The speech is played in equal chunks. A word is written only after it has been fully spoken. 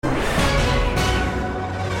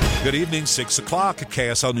Good evening, 6 o'clock at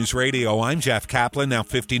KSL News Radio. I'm Jeff Kaplan, now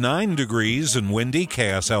 59 degrees and windy.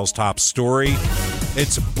 KSL's top story.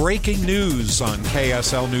 It's breaking news on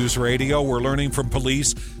KSL News Radio. We're learning from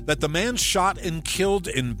police that the man shot and killed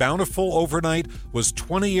in Bountiful overnight was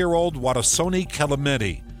 20-year-old Watasoni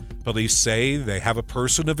Kelemeti. Police say they have a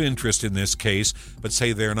person of interest in this case, but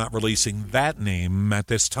say they're not releasing that name at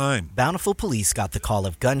this time. Bountiful police got the call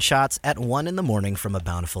of gunshots at 1 in the morning from a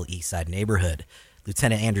Bountiful Eastside neighborhood.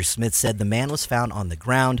 Lieutenant Andrew Smith said the man was found on the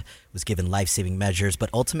ground, was given life-saving measures,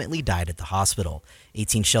 but ultimately died at the hospital.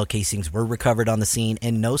 18 shell casings were recovered on the scene,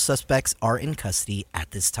 and no suspects are in custody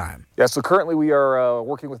at this time. Yeah, so currently we are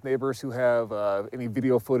working with neighbors who have any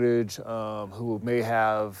video footage, who may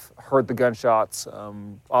have heard the gunshots.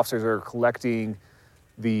 Officers are collecting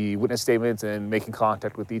the witness statements and making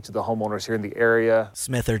contact with each of the homeowners here in the area.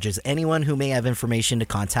 Smith urges anyone who may have information to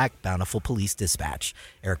contact Bountiful Police Dispatch.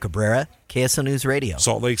 Eric Cabrera, KSL News Radio.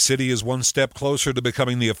 Salt Lake City is one step closer to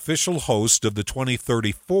becoming the official host of the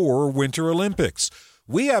 2034 Winter Olympics.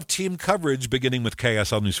 We have team coverage beginning with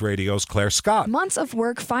KSL News Radio's Claire Scott. Months of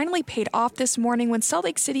work finally paid off this morning when Salt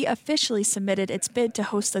Lake City officially submitted its bid to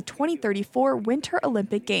host the 2034 Winter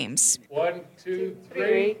Olympic Games. 1, 2,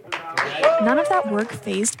 3. None of that work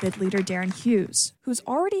fazed bid leader Darren Hughes, who's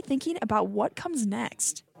already thinking about what comes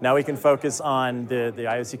next. Now we can focus on the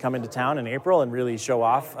IOC coming to town in April and really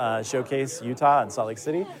showcase Utah and Salt Lake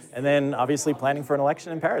City, and then obviously planning for an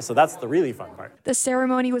election in Paris. So that's the really fun part. The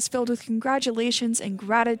ceremony was filled with congratulations and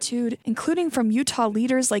gratitude, including from Utah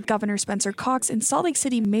leaders like Governor Spencer Cox and Salt Lake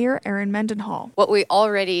City Mayor Aaron Mendenhall. What we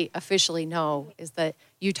already officially know is that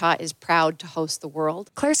Utah is proud to host the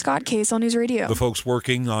world. Claire Scott, KSL News Radio. The folks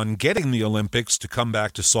working on getting the Olympics to come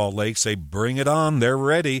back to Salt Lake say bring it on, they're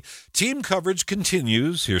ready. Team coverage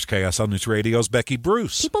continues. Here's KSL News Radio's Becky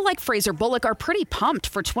Bruce. People like Fraser Bullock are pretty pumped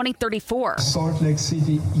for 2034. Salt Lake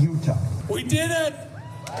City, Utah. We did it!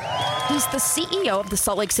 He's the CEO of the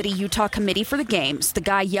Salt Lake City, Utah Committee for the Games, the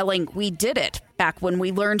guy yelling, "We did it," back when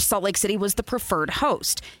we learned Salt Lake City was the preferred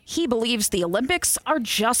host. He believes the Olympics are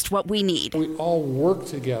just what we need. We all work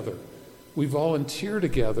together. We volunteer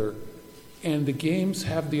together, and the Games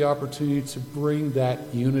have the opportunity to bring that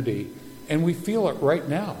unity. And we feel it right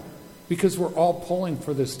now because we're all pulling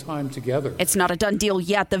for this time together. It's not a done deal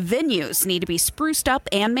yet. The venues need to be spruced up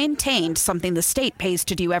and maintained, something the state pays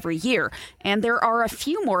to do every year. And there are a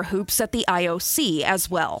few more hoops at the IOC as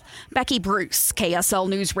well. Becky Bruce, KSL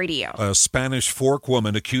News Radio. A Spanish Fork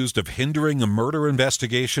woman accused of hindering a murder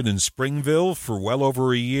investigation in Springville for well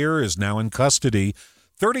over a year is now in custody.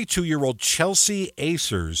 32-year-old Chelsea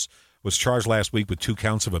Acers was charged last week with 2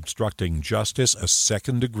 counts of obstructing justice, a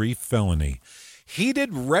second-degree felony. Heated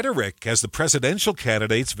rhetoric as the presidential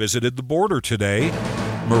candidates visited the border today.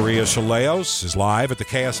 Maria Chaleos is live at the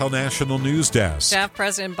KSL National News Desk. Jeff,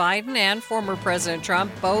 President Biden and former President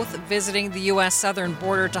Trump both visiting the U.S. southern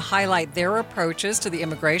border to highlight their approaches to the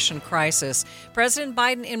immigration crisis. President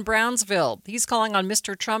Biden in Brownsville. He's calling on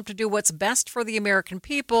Mr. Trump to do what's best for the American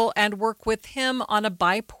people and work with him on a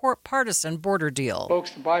bipartisan border deal.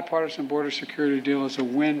 Folks, the bipartisan border security deal is a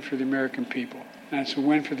win for the American people. And it's a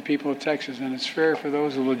win for the people of Texas, and it's fair for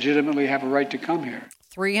those who legitimately have a right to come here.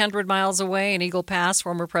 300 miles away in Eagle Pass,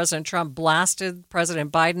 former President Trump blasted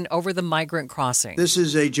President Biden over the migrant crossing. This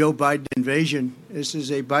is a Joe Biden invasion. This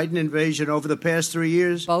is a Biden invasion over the past 3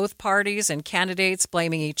 years. Both parties and candidates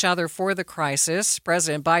blaming each other for the crisis.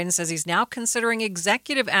 President Biden says he's now considering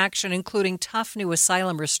executive action, including tough new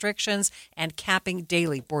asylum restrictions and capping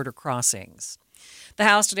daily border crossings. The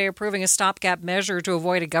House today approving a stopgap measure to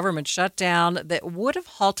avoid a government shutdown that would have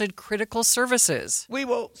halted critical services. We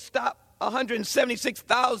will stop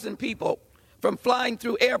 176,000 people from flying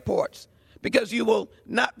through airports because you will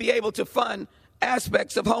not be able to fund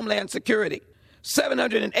aspects of Homeland Security.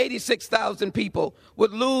 786,000 people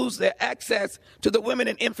would lose their access to the Women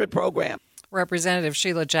and Infant Program. Representative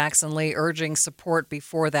Sheila Jackson Lee urging support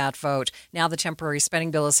before that vote. Now the temporary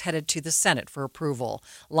spending bill is headed to the Senate for approval.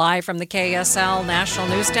 Live from the KSL National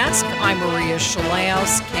News Desk, I'm Maria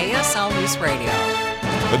Chaleos, KSL News Radio.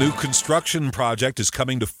 A new construction project is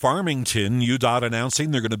coming to Farmington. UDOT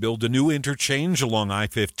announcing they're going to build a new interchange along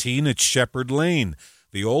I-15 at Shepherd Lane.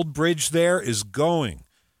 The old bridge there is going.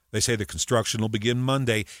 They say the construction will begin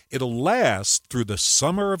Monday. It'll last through the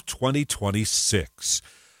summer of 2026.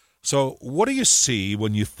 So what do you see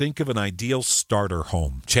when you think of an ideal starter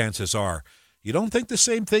home? Chances are you don't think the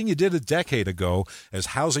same thing you did a decade ago. As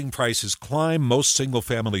housing prices climb, most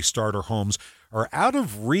single-family starter homes are out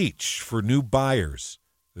of reach for new buyers.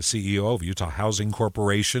 The CEO of Utah Housing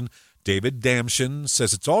Corporation David Damshin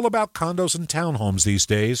says it's all about condos and townhomes these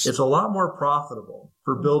days. It's a lot more profitable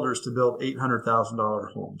for builders to build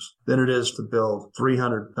 $800,000 homes than it is to build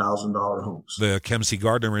 $300,000 homes. The Kempsey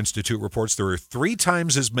Gardner Institute reports there are 3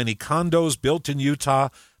 times as many condos built in Utah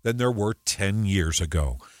than there were 10 years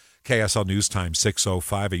ago. KSL News Time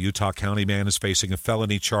 6:05, a Utah County man is facing a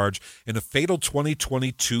felony charge in a fatal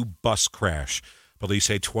 2022 bus crash. Police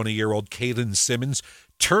say 20-year-old Caden Simmons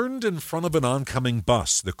turned in front of an oncoming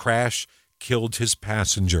bus. The crash killed his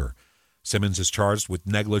passenger. Simmons is charged with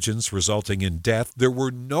negligence resulting in death. There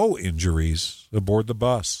were no injuries aboard the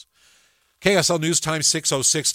bus. KSL News Time 6:06.